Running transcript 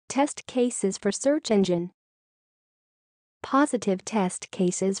Test cases for search engine. Positive test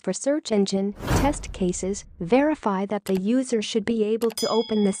cases for search engine. Test cases verify that the user should be able to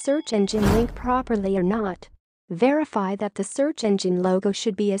open the search engine link properly or not. Verify that the search engine logo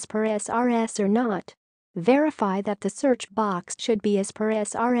should be as per SRS or not. Verify that the search box should be as per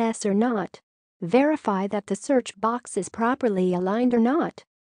SRS or not. Verify that the search box is properly aligned or not.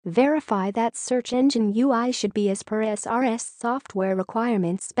 Verify that search engine UI should be as per SRS software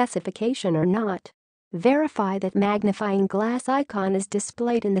requirements specification or not. Verify that magnifying glass icon is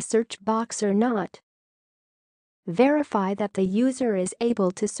displayed in the search box or not. Verify that the user is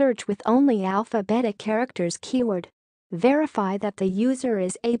able to search with only alphabetic characters keyword. Verify that the user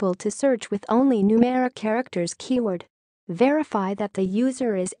is able to search with only numeric characters keyword. Verify that the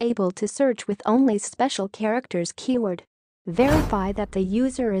user is able to search with only special characters keyword. Verify that the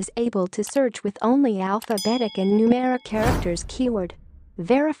user is able to search with only alphabetic and numeric characters keyword.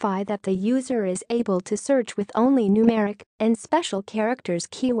 Verify that the user is able to search with only numeric and special characters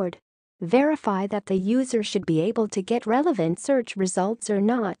keyword. Verify that the user should be able to get relevant search results or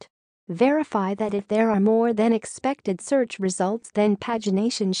not. Verify that if there are more than expected search results, then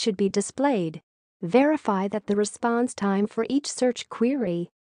pagination should be displayed. Verify that the response time for each search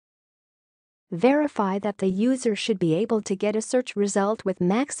query. Verify that the user should be able to get a search result with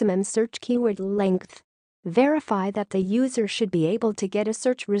maximum search keyword length. Verify that the user should be able to get a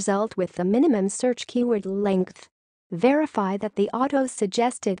search result with the minimum search keyword length. Verify that the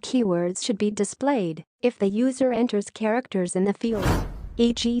auto-suggested keywords should be displayed if the user enters characters in the field,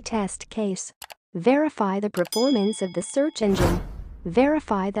 e.g. test case. Verify the performance of the search engine.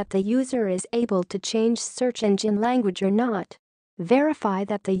 Verify that the user is able to change search engine language or not. Verify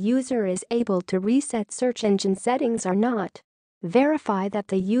that the user is able to reset search engine settings or not. Verify that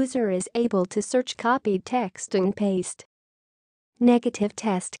the user is able to search copied text and paste. Negative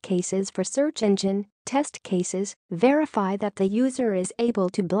test cases for search engine. Test cases verify that the user is able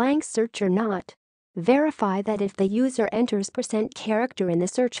to blank search or not. Verify that if the user enters %character in the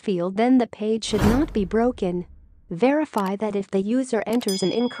search field, then the page should not be broken. Verify that if the user enters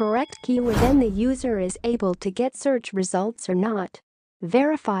an incorrect keyword, then the user is able to get search results or not.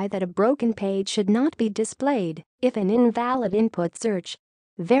 Verify that a broken page should not be displayed if an invalid input search.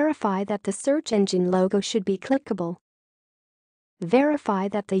 Verify that the search engine logo should be clickable. Verify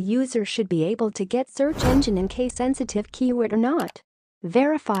that the user should be able to get search engine in case-sensitive keyword or not.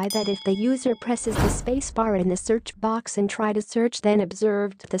 Verify that if the user presses the spacebar in the search box and try to search, then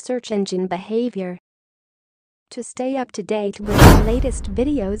observed the search engine behavior. To stay up to date with the latest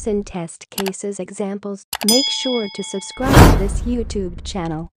videos and test cases examples, make sure to subscribe to this YouTube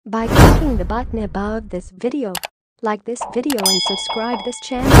channel by clicking the button above this video. Like this video and subscribe this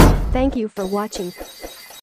channel. Thank you for watching.